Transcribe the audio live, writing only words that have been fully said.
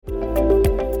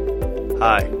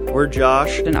Hi, we're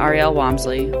Josh and Ariel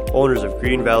Wamsley, owners of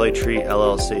Green Valley Tree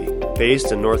LLC,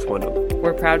 based in North Windham.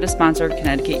 We're proud to sponsor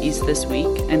Connecticut East This Week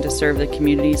and to serve the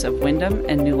communities of Windham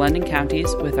and New London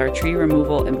counties with our tree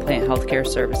removal and plant healthcare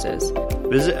services.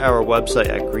 Visit our website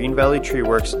at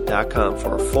greenvalleytreeworks.com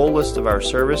for a full list of our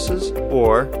services,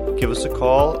 or give us a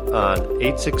call on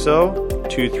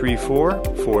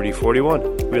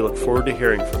 860-234-4041. We look forward to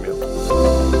hearing from you.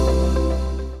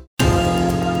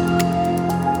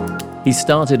 He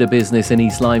started a business in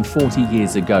East Lyme 40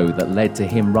 years ago that led to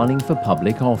him running for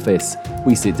public office.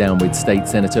 We sit down with State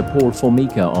Senator Paul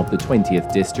Formica of the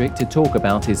 20th District to talk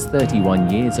about his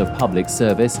 31 years of public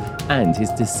service and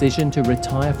his decision to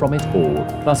retire from it all.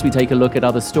 Plus, we take a look at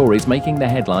other stories making the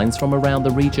headlines from around the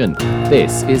region.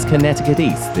 This is Connecticut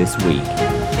East This Week.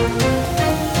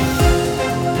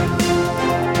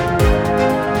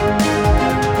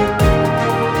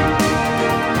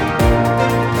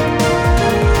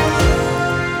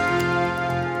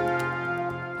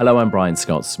 Hello, I'm Brian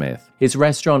Scott Smith. His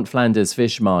restaurant Flanders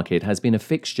Fish Market has been a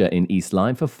fixture in East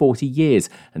Lyme for 40 years,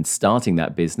 and starting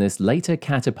that business later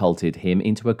catapulted him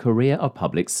into a career of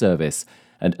public service.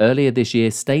 And earlier this year,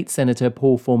 State Senator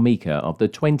Paul Formica of the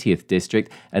 20th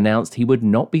District announced he would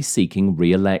not be seeking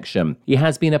re-election. He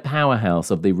has been a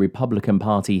powerhouse of the Republican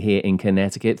Party here in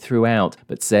Connecticut throughout,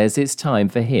 but says it's time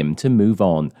for him to move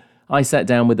on. I sat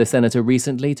down with the senator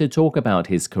recently to talk about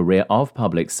his career of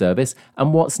public service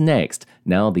and what's next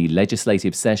now the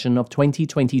legislative session of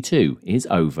 2022 is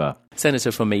over.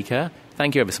 Senator Formica,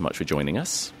 thank you ever so much for joining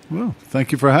us. Well,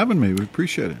 thank you for having me. We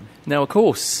appreciate it. Now, of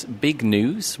course, big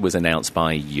news was announced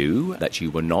by you that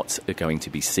you were not going to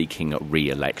be seeking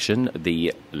re-election.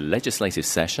 The legislative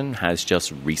session has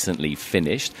just recently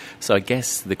finished. So I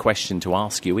guess the question to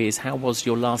ask you is, how was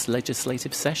your last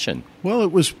legislative session? Well,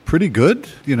 it was pretty good.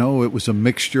 You know, it was a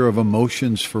mixture of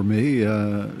emotions for me,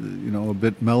 a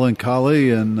bit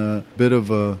melancholy and a bit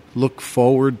of a look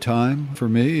forward time for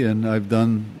me. And I've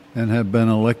done and have been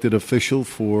elected official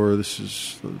for, this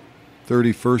is the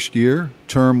 31st year.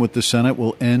 Term with the Senate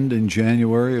will end in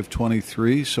January of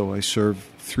 23, so I serve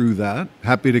through that.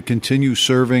 Happy to continue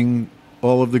serving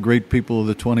all of the great people of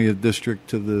the 20th District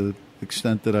to the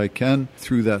extent that I can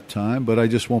through that time, but I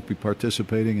just won't be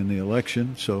participating in the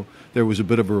election. So there was a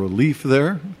bit of a relief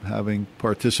there, having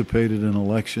participated in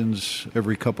elections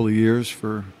every couple of years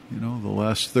for, the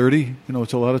last 30.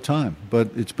 It's a lot of time.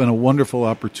 But it's been a wonderful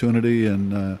opportunity,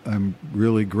 and I'm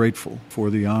really grateful for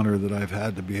the honor that I've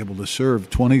had to be able to serve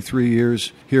 23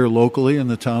 years here locally in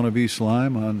the town of East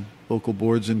Lyme on local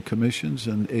boards and commissions,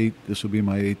 and this will be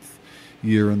my 8th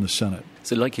year in the Senate.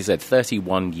 So like you said,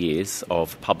 31 years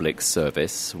of public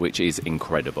service, which is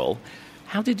incredible.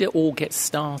 How did it all get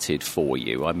started for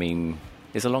you? I mean,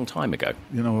 it's a long time ago.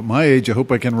 At my age, I hope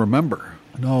I can remember.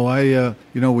 No,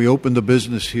 we opened the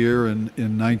business here in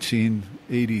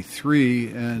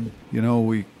 1983, and,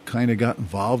 we kind of got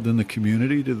involved in the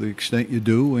community to the extent you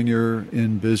do when you're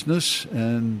in business.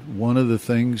 And one of the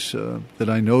things that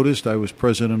I noticed, I was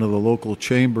president of the local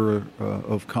chamber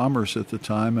of commerce at the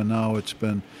time, and now it's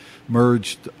been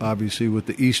merged, obviously, with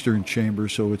the Eastern Chamber,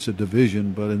 so it's a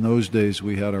division, but in those days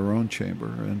we had our own chamber.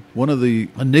 And one of the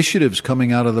initiatives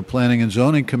coming out of the Planning and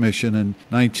Zoning Commission in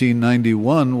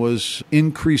 1991 was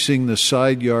increasing the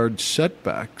side yard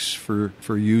setbacks for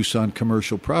use on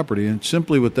commercial property. And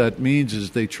simply what that means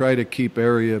is they try to keep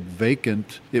area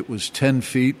vacant. It was 10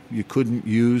 feet you couldn't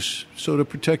use, so to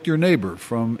protect your neighbor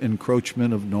from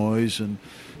encroachment of noise and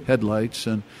headlights.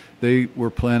 And they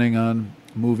were planning on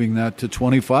moving that to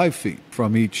 25 feet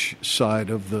from each side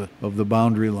of the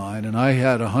boundary line. And I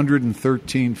had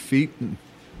 113 feet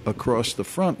across the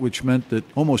front, which meant that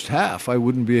almost half I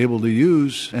wouldn't be able to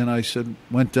use. And I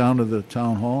went down to the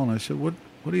town hall and I said, what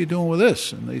are you doing with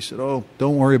this? And they said, oh,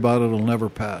 don't worry about it, it'll never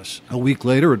pass. A week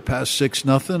later, it passed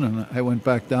 6-0, and I went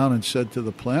back down and said to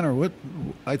the planner, what?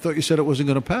 I thought you said it wasn't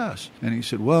going to pass. And he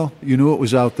said, well, you knew it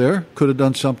was out there, could have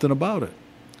done something about it.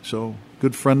 So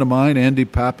good friend of mine, Andy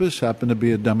Pappas, happened to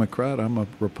be a Democrat. I'm a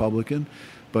Republican.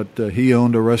 But he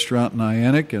owned a restaurant in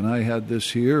Niantic, and I had this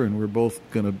here, and we're both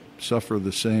going to suffer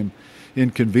the same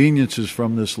inconveniences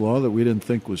from this law that we didn't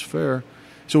think was fair.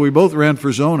 So we both ran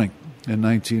for zoning in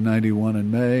 1991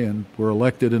 in May, and were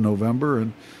elected in November.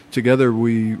 And together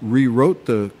we rewrote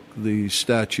the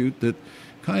statute that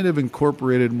kind of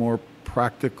incorporated more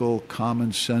practical,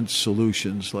 common sense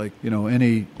solutions, like,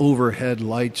 any overhead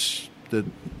lights that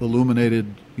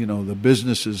illuminated, the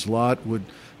business's lot would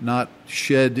not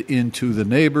shed into the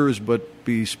neighbors, but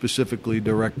be specifically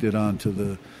directed onto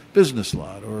the business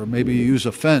lot. Or maybe use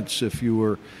a fence if you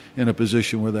were in a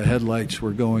position where the headlights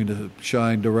were going to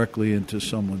shine directly into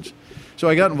someone's. So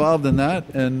I got involved in that,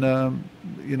 and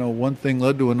one thing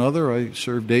led to another. I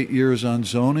served 8 years on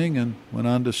zoning and went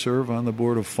on to serve on the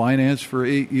Board of Finance for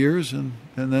 8 years, and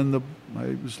then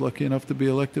I was lucky enough to be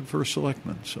elected first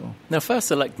selectman. So now, first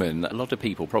selectman, a lot of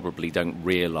people probably don't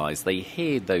realise. They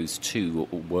hear those 2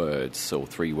 words or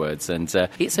 3 words, and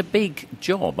it's a big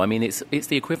job. I mean, it's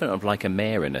the equivalent of like a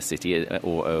mayor in a city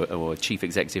or a chief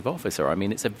executive officer. I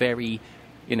mean, it's a very,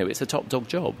 it's a top dog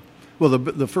job. Well,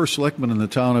 the first selectman in the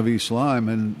town of East Lyme,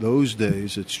 in those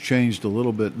days, it's changed a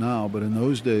little bit now, but in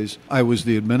those days, I was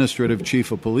the administrative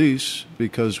chief of police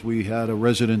because we had a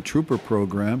resident trooper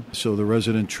program. So the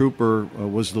resident trooper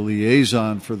was the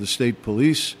liaison for the state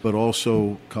police, but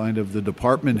also kind of the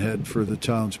department head for the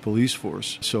town's police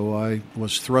force. So I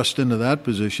was thrust into that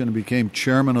position and became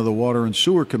chairman of the Water and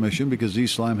Sewer Commission because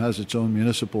East Lyme has its own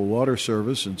municipal water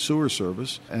service and sewer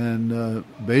service. And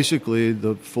basically,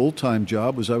 the full-time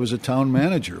job was I was a town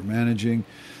manager, managing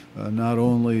not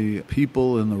only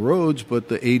people in the roads, but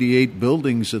the 88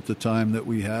 buildings at the time that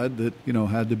we had that,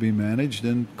 had to be managed,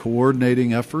 and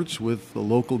coordinating efforts with the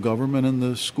local government and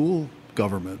the school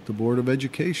government, the Board of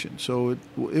Education. So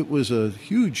it was a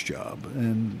huge job,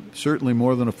 and certainly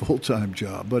more than a full-time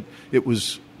job, but it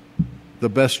was the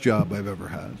best job I've ever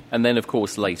had. And then, of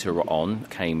course, later on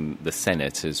came the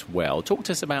Senate as well. Talk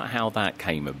to us about how that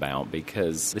came about,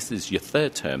 because this is your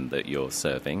 3rd term that you're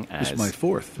serving as... It's my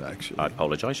 4th, actually. I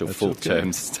apologise, your That's 4th okay.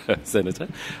 term, Senator.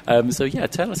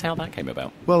 Tell us how that came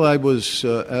about. Well, I was,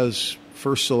 as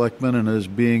first selectman and as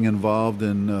being involved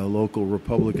in local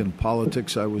Republican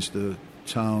politics, I was the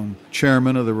town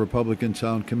chairman of the Republican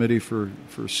Town Committee for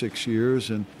 6 years.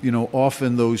 And,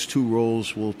 often those 2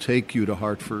 roles will take you to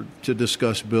Hartford to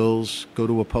discuss bills, go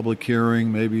to a public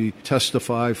hearing, maybe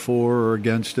testify for or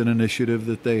against an initiative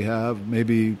that they have,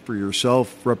 maybe for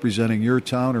yourself representing your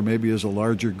town, or maybe as a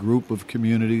larger group of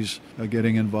communities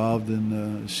getting involved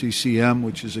in CCM,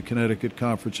 which is a Connecticut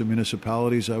Conference of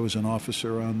Municipalities. I was an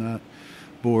officer on that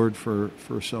board for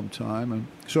some time. And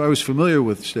so I was familiar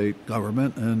with state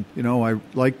government, and, I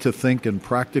like to think in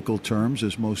practical terms,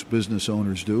 as most business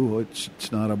owners do.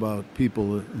 It's not about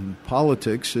people in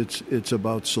politics, it's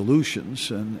about solutions,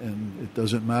 and it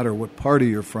doesn't matter what party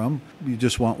you're from. You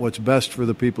just want what's best for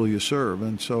the people you serve.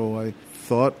 And so I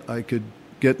thought I could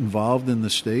get involved in the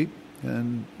state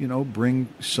and, bring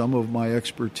some of my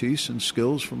expertise and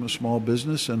skills from a small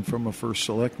business and from a first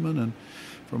selectman and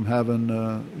from having,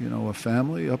 a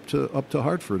family up to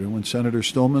Hartford. And when Senator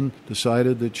Stillman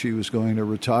decided that she was going to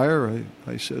retire,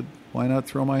 I said, why not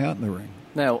throw my hat in the ring?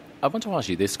 Now, I want to ask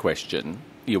you this question.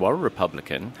 You are a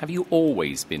Republican. Have you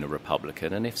always been a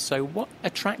Republican? And if so, what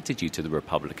attracted you to the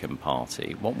Republican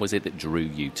Party? What was it that drew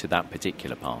you to that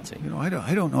particular party? I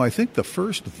don't know. I think the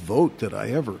first vote that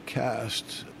I ever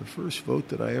cast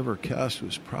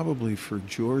was probably for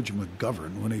George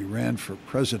McGovern when he ran for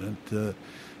president.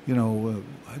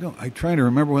 I'm trying to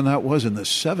remember when that was, in the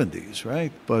 70s,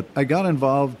 right? But I got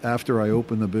involved after I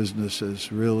opened the business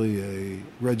as really a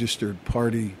registered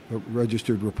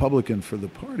Republican for the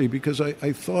party, because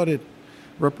I thought it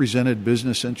represented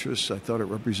business interests. I thought it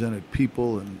represented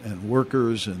people and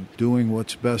workers and doing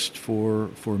what's best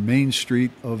for Main Street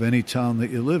of any town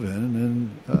that you live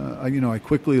in. And, I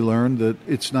quickly learned that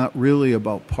it's not really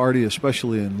about party,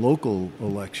 especially in local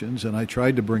elections, and I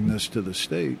tried to bring this to the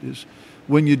state, is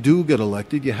when you do get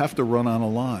elected, you have to run on a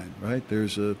line, right?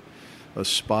 There's a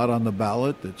spot on the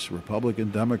ballot that's Republican,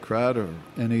 Democrat, or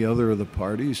any other of the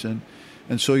parties, and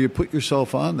so you put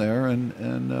yourself on there,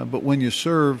 but when you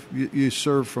serve, you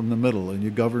serve from the middle, and you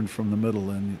govern from the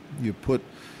middle, and you put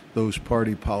those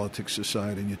party politics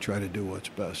aside, and you try to do what's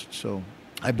best. So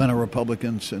I've been a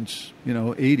Republican since,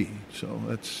 80, so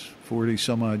that's 40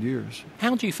 some odd years.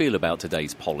 How do you feel about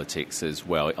today's politics as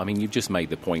well? I mean, you've just made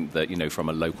the point that, from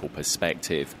a local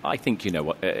perspective, I think,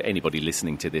 anybody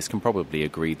listening to this can probably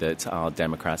agree that our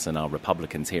Democrats and our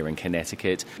Republicans here in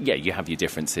Connecticut, you have your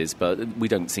differences, but we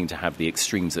don't seem to have the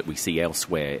extremes that we see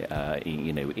elsewhere,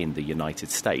 in the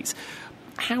United States.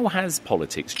 How has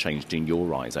politics changed in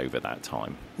your eyes over that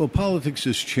time? Well, politics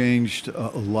has changed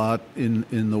a lot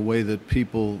in the way that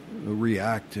people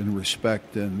react and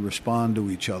respect and respond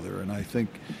to each other. And I think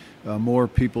more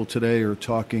people today are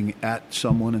talking at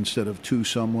someone instead of to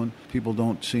someone. People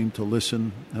don't seem to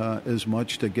listen as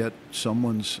much to get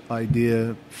someone's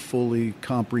idea fully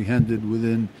comprehended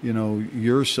within,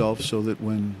 yourself, so that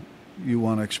when you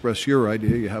want to express your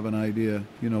idea, you have an idea,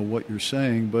 what you're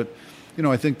saying. But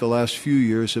I think the last few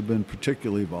years have been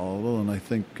particularly volatile, and I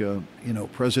think,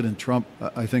 President Trump,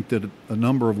 I think did a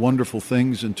number of wonderful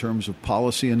things in terms of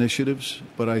policy initiatives,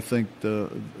 but I think the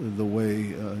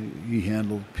way he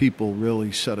handled people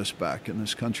really set us back in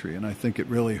this country, and I think it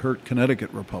really hurt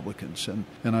Connecticut Republicans.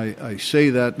 And I say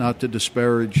that not to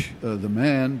disparage the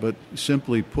man, but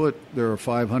simply put, there are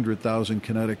 500,000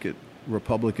 Connecticut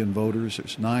Republican voters.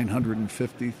 There's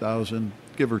 950,000,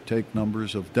 give or take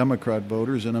numbers, of Democrat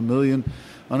voters and 1 million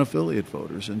unaffiliated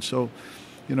voters. And so,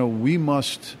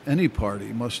 any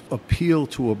party must appeal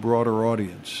to a broader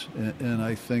audience. And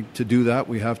I think to do that,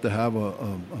 we have to have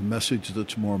a message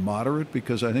that's more moderate,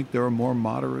 because I think there are more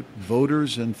moderate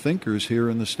voters and thinkers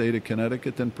here in the state of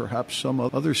Connecticut than perhaps some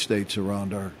other states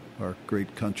around our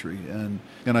great country. And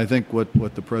I think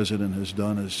what the president has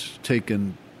done is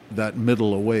taken that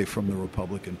middle away from the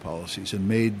Republican policies and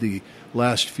made the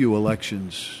last few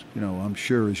elections, I'm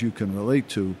sure, as you can relate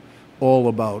to, all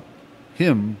about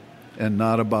him and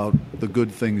not about the good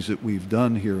things that we've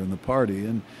done here in the party.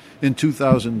 And in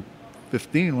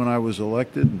 2015, when I was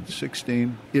elected, in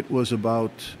 2016, it was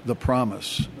about the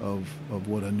promise of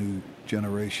what a new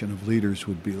generation of leaders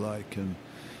would be like. And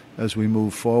as we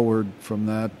move forward from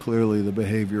that, clearly the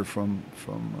behavior from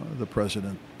the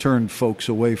president turned folks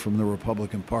away from the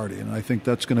Republican Party. And I think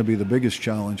that's going to be the biggest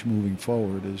challenge moving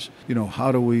forward is,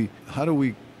 how do we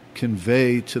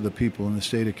convey to the people in the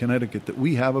state of Connecticut that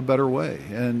we have a better way?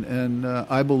 And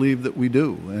I believe that we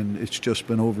do. And it's just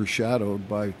been overshadowed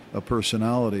by a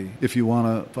personality. If you want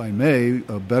to, if I may,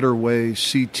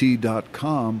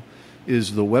 betterwayct.com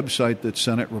is the website that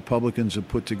Senate Republicans have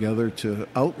put together to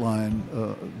outline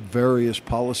various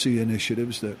policy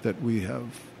initiatives that we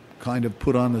have kind of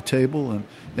put on the table and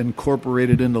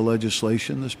incorporated into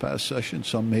legislation this past session.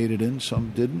 Some made it in,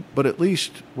 some didn't. But at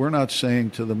least we're not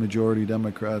saying to the majority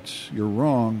Democrats, you're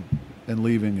wrong, and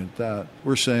leaving it at that.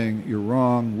 We're saying, you're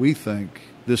wrong, we think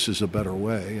this is a better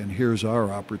way, and here's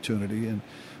our opportunity, and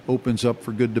opens up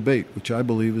for good debate, which I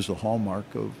believe is the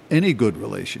hallmark of any good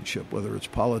relationship, whether it's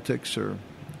politics or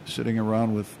sitting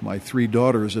around with my 3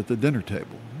 daughters at the dinner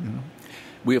table.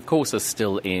 We, of course, are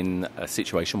still in a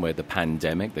situation where the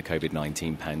pandemic, the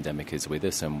COVID-19 pandemic, is with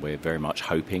us, and we're very much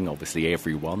hoping, obviously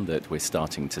everyone, that we're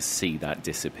starting to see that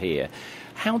disappear.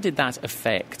 How did that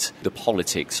affect the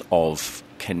politics of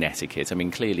Connecticut? I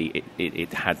mean, clearly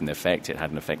it had an effect. It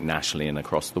had an effect nationally and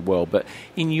across the world. But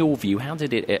in your view, how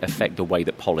did it affect the way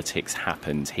that politics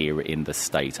happened here in the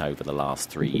state over the last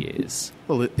 3 years?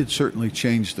 Well, it certainly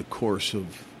changed the course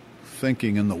of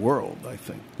thinking in the world, I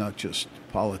think, not just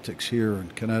politics here in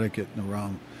Connecticut and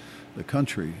around the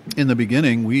country. In the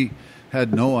beginning, we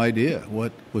had no idea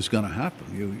what was going to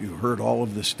happen. You heard all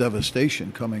of this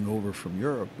devastation coming over from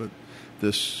Europe, but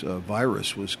this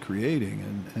virus was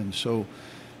creating. And so,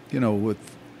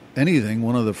 with anything,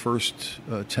 one of the first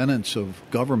tenets of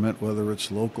government, whether it's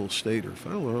local, state, or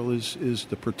federal, is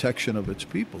the protection of its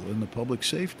people and the public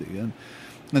safety. And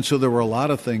so there were a lot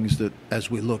of things that,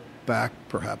 as we look back,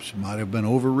 perhaps might have been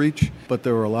overreach, but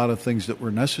there were a lot of things that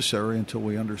were necessary until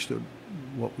we understood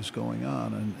what was going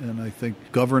on. And I think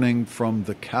governing from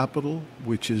the Capitol,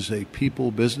 which is a people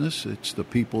business, it's the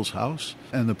people's house,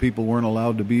 and the people weren't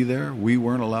allowed to be there. We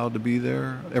weren't allowed to be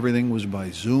there. Everything was by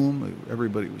Zoom.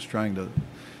 Everybody was trying to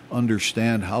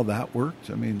understand how that worked.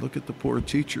 I mean, look at the poor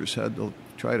teachers had to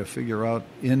try to figure out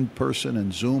in person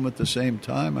and Zoom at the same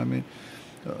time. I mean,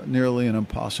 nearly an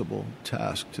impossible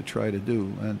task to try to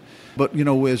do. But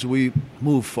as we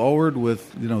move forward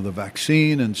with, the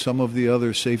vaccine and some of the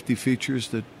other safety features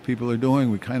that people are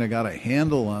doing, we kind of got a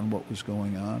handle on what was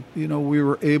going on. We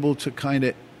were able to kind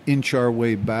of inch our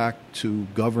way back to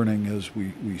governing as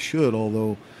we should,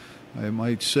 although I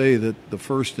might say that the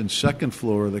first and second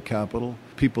floor of the Capitol,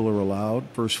 people are allowed.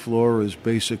 First floor is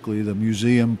basically the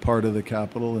museum part of the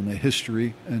Capitol and the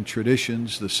history and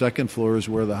traditions. The second floor is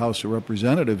where the House of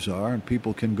Representatives are, and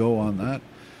people can go on that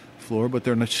floor, but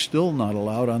they're still not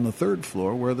allowed on the third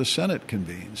floor where the Senate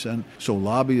convenes. And so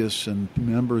lobbyists and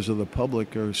members of the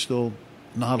public are still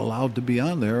not allowed to be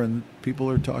on there, and people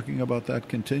are talking about that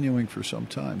continuing for some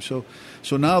time. So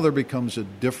now there becomes a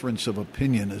difference of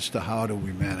opinion as to how do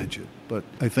we manage it. But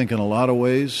I think in a lot of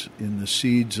ways, in the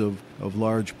seeds of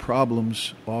large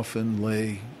problems often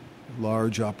lay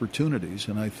large opportunities.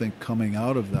 And I think coming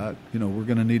out of that, we're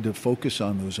going to need to focus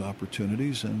on those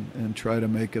opportunities and try to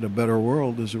make it a better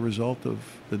world as a result of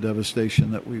the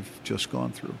devastation that we've just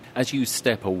gone through. As you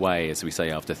step away, as we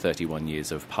say, after 31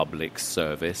 years of public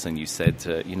service, and you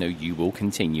said, you will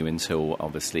continue until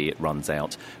obviously it runs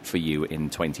out for you in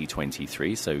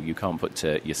 2023, so you can't put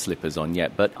your slippers on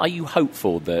yet. But are you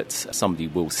hopeful that somebody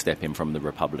will step in from the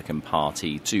Republican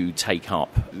Party to take up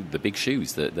the big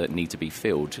shoes that need to be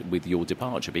filled with your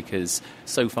departure? Because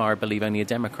so far, I believe only a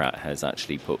Democrat has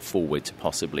actually put forward to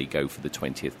possibly go for the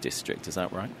 20th district. Is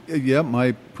that right? Yeah,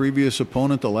 my previous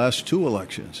opponent the last two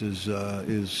elections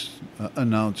is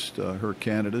announced her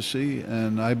candidacy,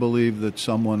 and I believe that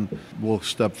someone will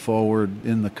step forward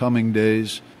in the coming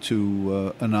days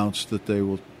to announce that they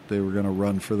were going to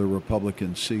run for the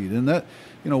Republican seat. And that,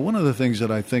 one of the things that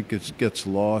I think gets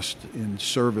lost in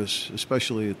service,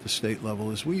 especially at the state level,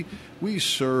 is we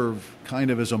serve kind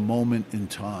of as a moment in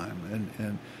time,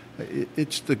 and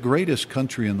it's the greatest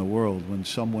country in the world when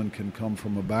someone can come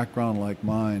from a background like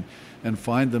mine and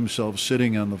find themselves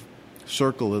sitting on the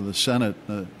circle of the Senate,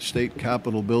 the state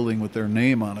capitol building, with their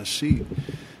name on a seat.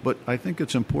 But I think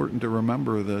it's important to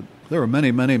remember that there are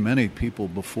many, many, many people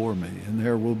before me, and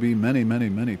there will be many, many,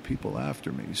 many people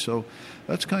after me. So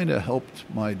that's kind of helped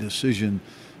my decision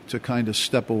to kind of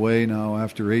step away now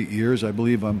after 8 years. I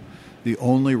believe I'm the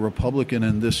only Republican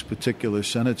in this particular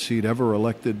Senate seat ever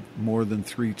elected more than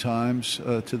 3 times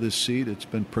to this seat. It's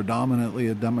been predominantly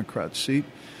a Democrat seat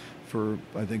for,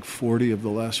 I think, 40 of the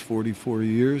last 44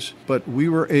 years. But we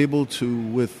were able to,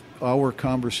 with our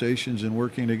conversations and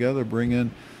working together, bring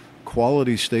in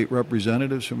quality state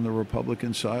representatives from the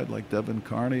Republican side, like Devin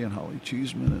Carney and Holly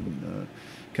Cheeseman and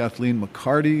Kathleen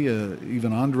McCarty.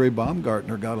 Even Andre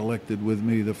Baumgartner got elected with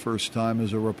me the first time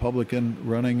as a Republican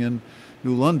running in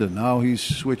New London. Now he's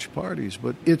switched parties.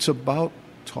 But it's about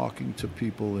talking to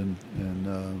people and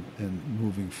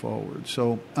moving forward.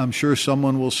 So I'm sure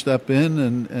someone will step in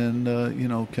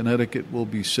and Connecticut will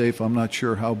be safe. I'm not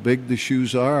sure how big the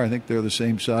shoes are. I think they're the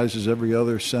same size as every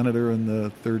other senator in the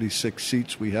 36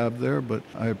 seats we have there, but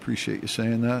I appreciate you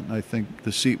saying that, and I think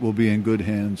the seat will be in good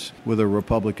hands with a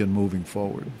Republican moving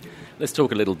forward. Let's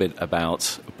talk a little bit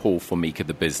about Paul Formica,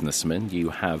 the businessman. You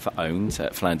have owned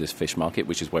Flanders Fish Market,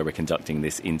 which is where we're conducting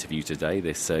this interview today,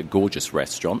 this gorgeous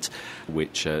restaurant,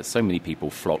 which so many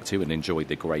people flock to and enjoy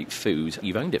the great food.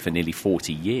 You've owned it for nearly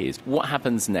 40 years. What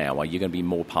happens now? Are you going to be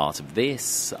more part of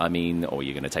this? Or are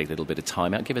you going to take a little bit of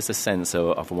time out? Give us a sense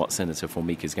of what Senator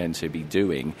Formica is going to be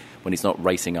doing when he's not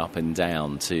racing up and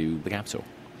down to the Capitol.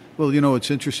 Well, it's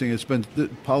interesting.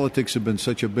 Politics have been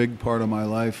such a big part of my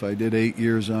life. I did 8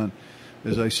 years on,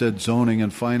 as I said, zoning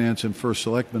and finance and first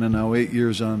selectman, and now 8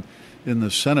 years on in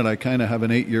the Senate. I kind of have an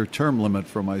 8-year term limit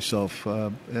for myself.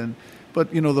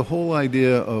 But the whole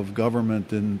idea of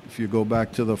government, and if you go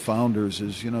back to the founders,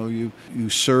 is, you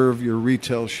serve your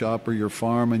retail shop or your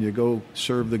farm, and you go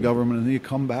serve the government, and then you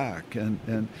come back.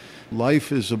 And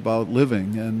life is about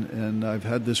living, and I've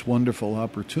had this wonderful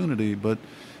opportunity, but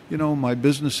my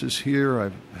business is here.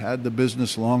 I've had the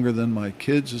business longer than my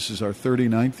kids. This is our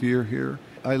 39th year here.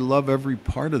 I love every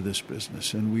part of this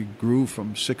business, and we grew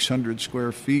from 600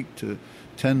 square feet to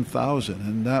 10,000,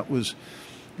 and that was,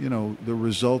 the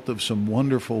result of some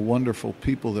wonderful, wonderful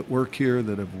people that work here,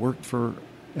 that have worked for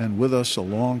and with us a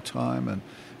long time, and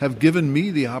have given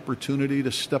me the opportunity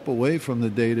to step away from the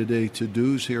day-to-day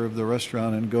to-dos here of the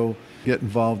restaurant and go get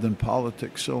involved in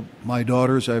politics. So my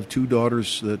daughters, I have 2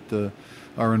 daughters that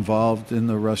are involved in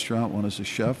the restaurant. One is a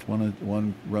chef,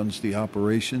 one runs the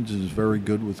operations, is very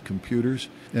good with computers.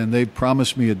 And they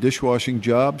promised me a dishwashing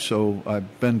job, so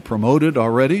I've been promoted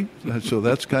already, so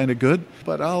that's kind of good.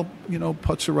 But I'll,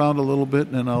 putz around a little bit,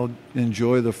 and I'll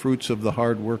enjoy the fruits of the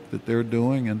hard work that they're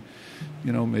doing, and,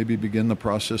 maybe begin the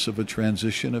process of a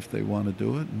transition if they want to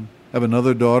do it. And I have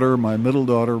another daughter. My middle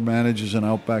daughter manages an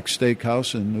Outback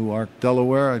Steakhouse in Newark,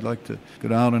 Delaware. I'd like to go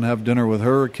down and have dinner with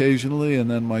her occasionally,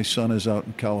 and then my son is out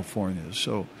in California.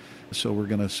 So we're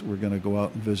gonna go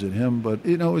out and visit him. But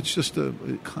it's just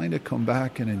to kind of come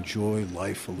back and enjoy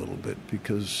life a little bit,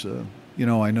 because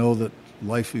I know that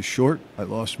life is short. I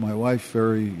lost my wife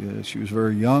she was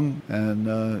very young, and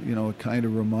it kind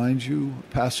of reminds you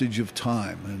passage of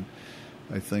time. And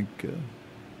I think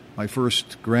my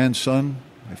first grandson,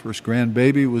 my first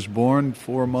grandbaby, was born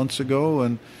 4 months ago,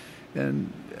 and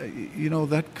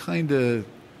that kind of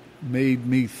made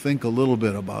me think a little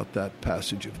bit about that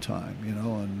passage of time,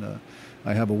 and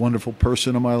I have a wonderful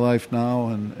person in my life now,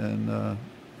 and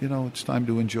it's time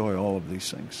to enjoy all of these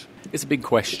things. It's a big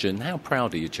question. How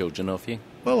proud are your children of you?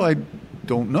 Well, I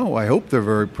don't know. I hope they're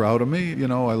very proud of me. You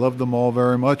know, I love them all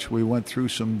very much. We went through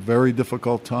some very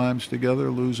difficult times together,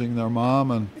 losing their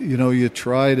mom. And, you know, you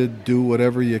try to do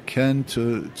whatever you can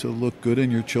to look good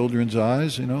in your children's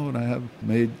eyes, you know, and I have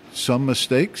made some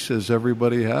mistakes, as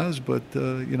everybody has, but,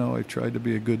 you know, I tried to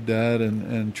be a good dad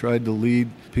and tried to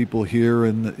lead people here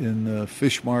in the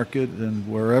fish market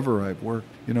and wherever I've worked,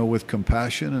 you know, with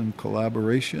compassion and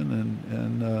collaboration.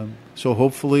 And so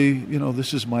hopefully, you know,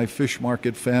 this is my fish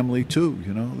market family too.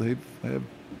 You know, I have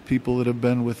people that have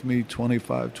been with me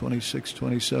 25, 26,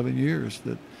 27 years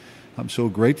that I'm so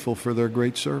grateful for their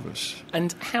great service.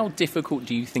 And how difficult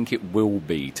do you think it will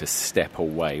be to step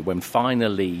away when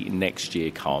finally next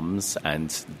year comes and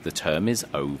the term is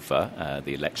over?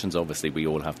 The elections, obviously, we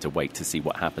all have to wait to see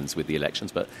what happens with the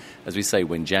elections. But as we say,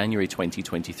 when January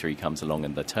 2023 comes along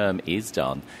and the term is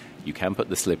done, you can put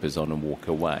the slippers on and walk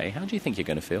away. How do you think you're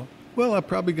going to feel? Well, I'm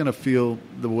probably going to feel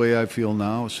the way I feel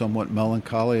now, somewhat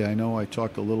melancholy. I know I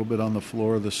talked a little bit on the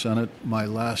floor of the Senate. My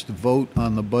last vote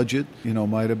on the budget, you know,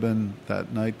 might have been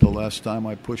that night the last time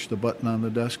I pushed the button on the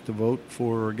desk to vote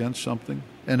for or against something.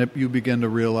 And you begin to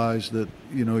realize that,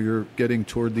 you know, you're getting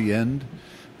toward the end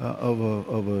of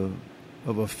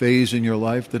a phase in your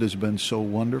life that has been so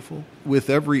wonderful. With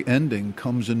every ending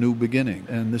comes a new beginning,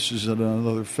 and this is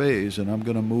another phase, and I'm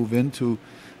going to move into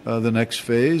the next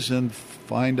phase and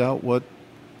find out what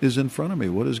is in front of me.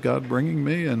 What is God bringing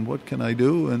me, and what can I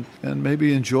do, and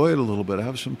maybe enjoy it a little bit,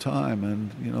 have some time.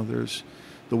 And, you know,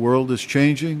 the world is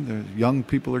changing. Young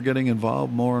people are getting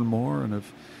involved more and more, and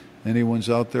if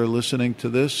anyone's out there listening to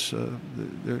this,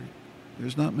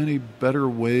 there's not many better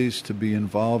ways to be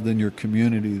involved in your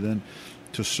community than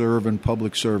to serve in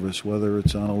public service, whether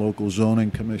it's on a local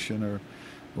zoning commission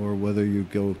or whether you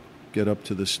get up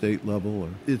to the state level.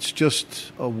 It's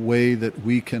just a way that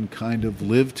we can kind of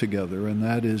live together, and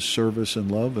that is service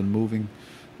and love and moving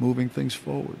things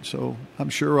forward. So I'm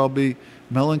sure I'll be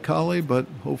melancholy, but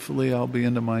hopefully I'll be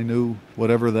into my new,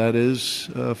 whatever that is,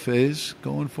 phase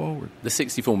going forward. The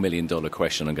 $64 million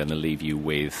question I'm going to leave you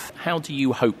with, how do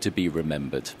you hope to be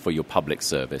remembered for your public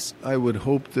service? I would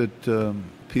hope that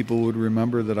people would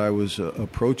remember that I was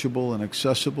approachable and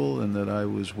accessible, and that I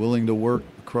was willing to work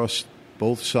across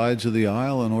both sides of the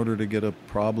aisle in order to get a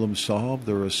problem solved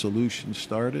or a solution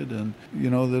started. And,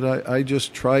 you know, that I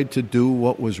just tried to do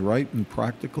what was right and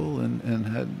practical and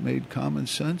had made common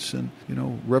sense and, you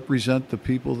know, represent the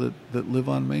people that live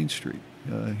on Main Street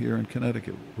here in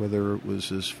Connecticut, whether it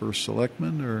was as first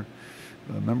selectman or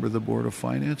a member of the Board of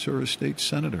Finance or a state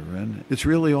senator. And it's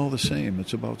really all the same.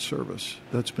 It's about service.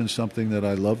 That's been something that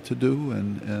I love to do,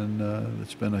 and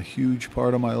it's been a huge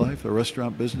part of my life. The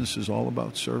restaurant business is all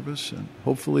about service, and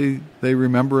hopefully they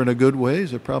remember in a good way.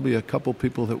 There are probably a couple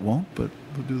people that won't, but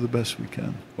we'll do the best we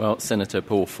can. Well, Senator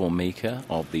Paul Formica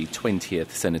of the 20th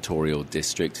Senatorial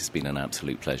District, it's been an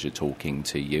absolute pleasure talking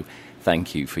to you.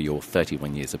 Thank you for your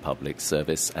 31 years of public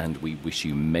service, and we wish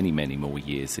you many, many more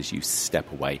years as you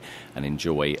step away and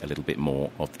enjoy a little bit more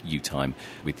of you time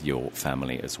with your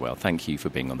family as well. Thank you for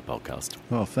being on the podcast.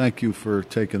 Well, thank you for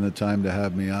taking the time to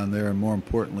have me on there, and more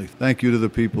importantly, thank you to the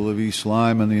people of East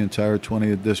Lyme and the entire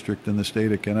 20th District in the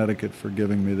state of Connecticut for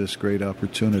giving me this great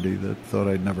opportunity that I thought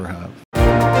I'd never have.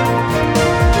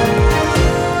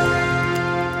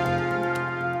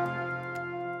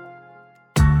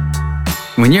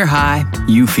 When you're high,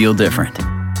 you feel different.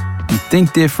 You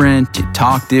think different, you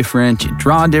talk different, you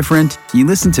draw different, you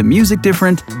listen to music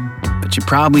different, but you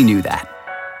probably knew that.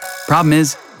 Problem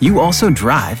is, you also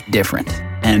drive different,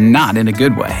 and not in a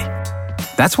good way.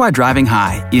 That's why driving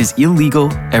high is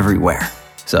illegal everywhere.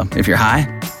 So if you're high,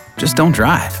 just don't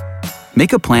drive.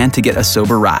 Make a plan to get a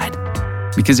sober ride.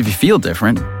 Because if you feel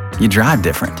different, you drive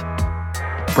different.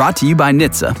 Brought to you by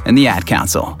NHTSA and the Ad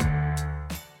Council.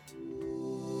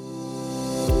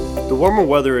 The warmer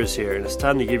weather is here, and it's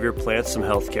time to give your plants some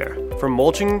health care. From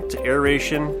mulching to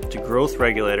aeration to growth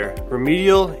regulator,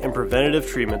 remedial and preventative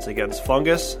treatments against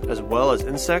fungus, as well as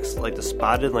insects like the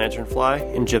spotted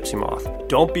lanternfly and gypsy moth.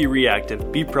 Don't be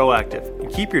reactive, be proactive,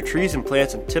 and keep your trees and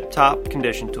plants in tip-top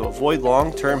condition to avoid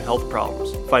long-term health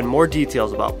problems. Find more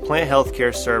details about plant health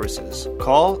care services.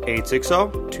 Call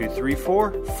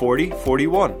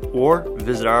 860-234-4041 or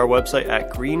visit our website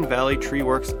at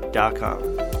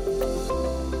greenvalleytreeworks.com.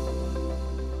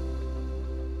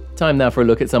 Time now for a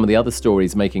look at some of the other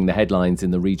stories making the headlines in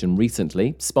the region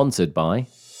recently, sponsored by...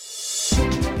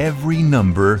 Every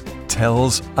number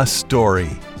tells a story,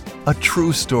 a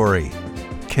true story.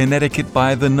 Connecticut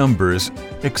by the Numbers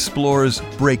explores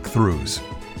breakthroughs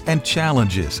and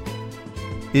challenges,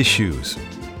 issues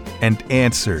and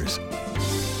answers.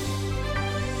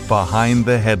 Behind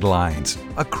the headlines,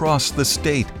 across the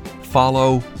state,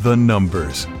 Follow the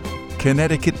numbers.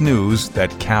 Connecticut news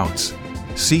that counts.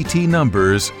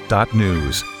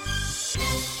 ctnumbers.news.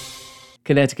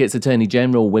 Connecticut's Attorney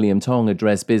General William Tong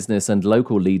addressed business and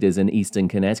local leaders in Eastern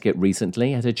Connecticut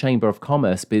recently at a Chamber of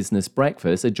Commerce business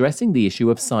breakfast addressing the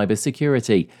issue of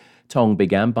cybersecurity. Tong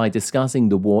began by discussing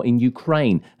the war in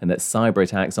Ukraine and that cyber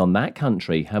attacks on that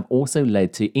country have also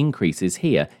led to increases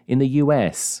here in the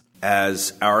U.S.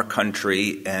 As our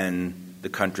country and the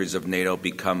countries of NATO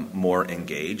become more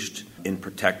engaged in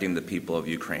protecting the people of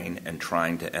Ukraine and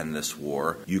trying to end this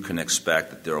war, you can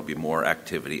expect that there will be more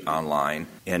activity online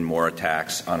and more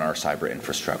attacks on our cyber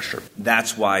infrastructure.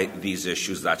 That's why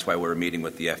we're meeting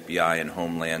with the FBI and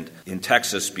Homeland in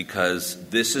Texas, because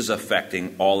this is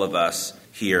affecting all of us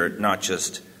here, not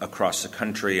just across the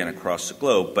country and across the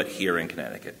globe, but here in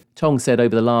Connecticut. Tong said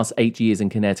over the last 8 years in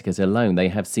Connecticut alone, they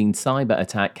have seen cyber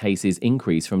attack cases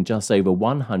increase from just over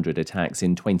 100 attacks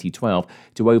in 2012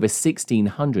 to over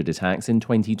 1,600 attacks in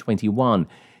 2021.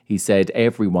 He said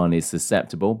everyone is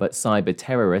susceptible, but cyber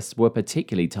terrorists were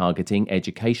particularly targeting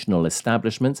educational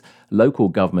establishments, local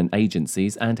government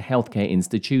agencies, and healthcare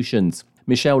institutions.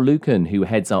 Michelle Lucan, who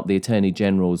heads up the Attorney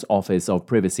General's Office of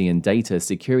Privacy and Data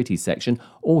Security section,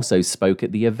 also spoke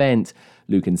at the event.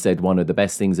 Lucan said one of the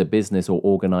best things a business or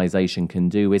organization can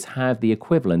do is have the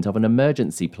equivalent of an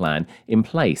emergency plan in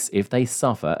place if they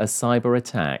suffer a cyber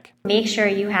attack. Make sure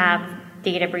you have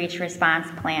data breach response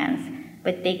plans,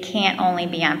 but they can't only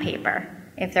be on paper.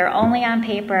 If they're only on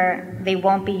paper, they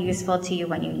won't be useful to you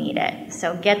when you need it.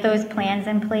 So get those plans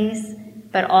in place,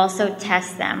 but also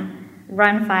test them.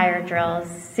 Run fire drills,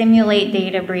 simulate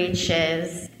data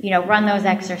breaches, run those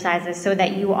exercises so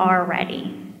that you are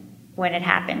ready when it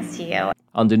happens to you.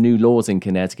 Under new laws in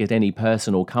Connecticut, any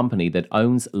person or company that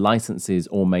owns, licenses,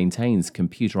 or maintains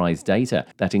computerized data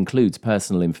that includes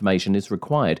personal information is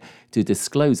required to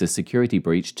disclose a security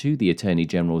breach to the Attorney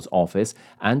General's office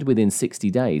and within 60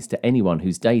 days to anyone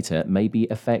whose data may be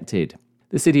affected.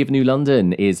 The City of New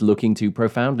London is looking to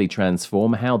profoundly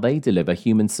transform how they deliver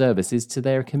human services to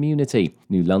their community.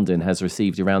 New London has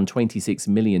received around $26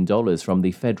 million from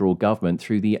the federal government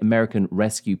through the American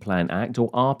Rescue Plan Act,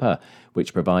 or ARPA,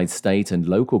 which provides state and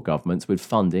local governments with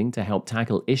funding to help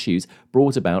tackle issues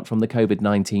brought about from the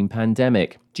COVID-19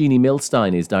 pandemic. Jeannie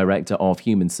Milstein is Director of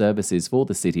Human Services for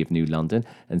the City of New London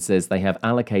and says they have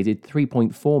allocated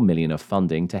 $3.4 million of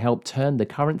funding to help turn the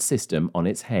current system on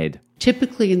its head.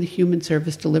 Typically in the human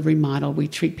service delivery model, we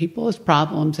treat people as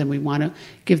problems and we want to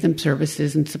give them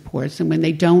services and supports. And when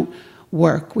they don't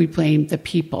work, we blame the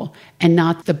people and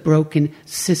not the broken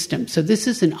system. So this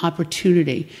is an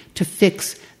opportunity to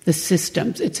fix the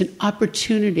systems. It's an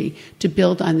opportunity to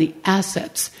build on the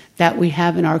assets that we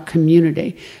have in our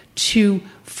community, to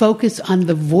focus on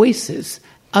the voices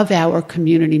of our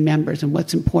community members and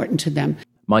what's important to them.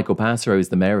 Michael Passero is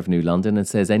the Mayor of New London and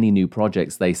says any new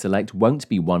projects they select won't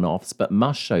be one-offs but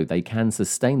must show they can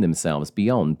sustain themselves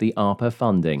beyond the ARPA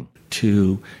funding.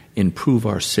 To improve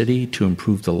our city, to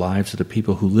improve the lives of the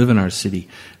people who live in our city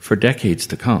for decades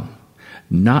to come,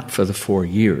 not for the 4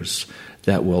 years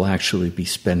that we'll actually be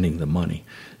spending the money.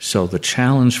 So the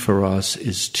challenge for us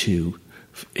is to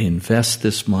invest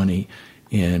this money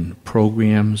in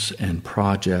programs and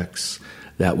projects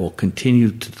that will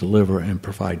continue to deliver and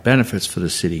provide benefits for the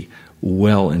city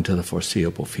well into the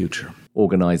foreseeable future.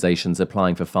 Organizations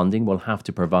applying for funding will have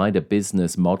to provide a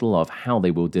business model of how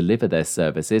they will deliver their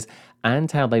services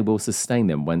and how they will sustain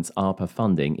them once ARPA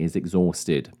funding is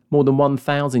exhausted. More than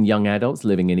 1,000 young adults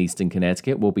living in Eastern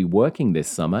Connecticut will be working this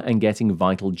summer and getting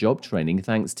vital job training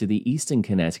thanks to the Eastern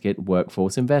Connecticut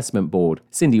Workforce Investment Board.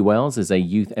 Cindy Wells is a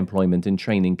Youth Employment and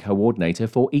Training Coordinator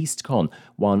for EastCon,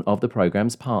 one of the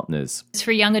program's partners. It's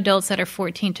for young adults that are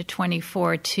 14 to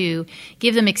 24 to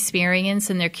give them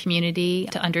experience in their community,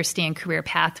 to understand career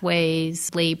pathways,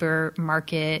 labor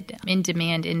market,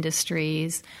 in-demand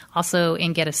industries, also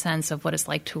and get a sense of what it's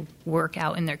like to work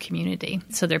out in their community.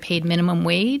 So they're paid minimum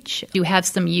wage. You have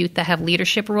some youth that have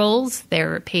leadership roles.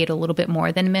 They're paid a little bit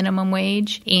more than minimum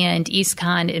wage. And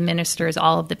EastCon administers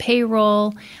all of the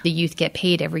payroll. The youth get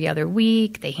paid every other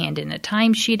week. They hand in a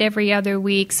timesheet every other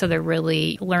week. So they're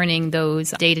really learning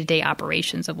those day-to-day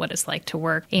operations of what it's like to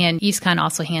work. And EastCon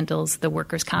also handles the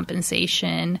workers'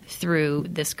 compensation through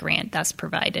this grant that's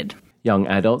provided. Young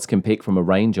adults can pick from a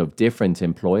range of different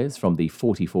employers from the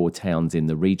 44 towns in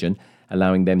the region,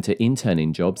 allowing them to intern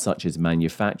in jobs such as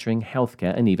manufacturing,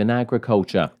 healthcare, and even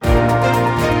agriculture.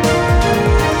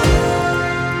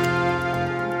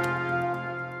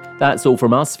 That's all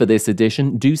from us for this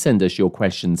edition. Do send us your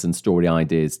questions and story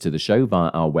ideas to the show via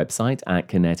our website at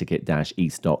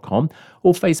connecticut-east.com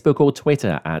or Facebook or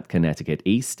Twitter at Connecticut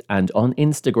East and on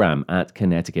Instagram at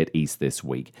Connecticut East This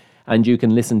Week. And you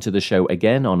can listen to the show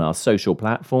again on our social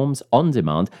platforms, on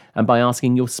demand, and by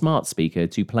asking your smart speaker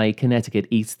to play Connecticut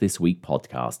East This Week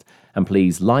podcast. And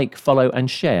please like, follow, and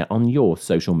share on your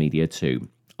social media too.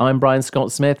 I'm Brian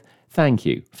Scott Smith. Thank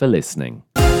you for listening.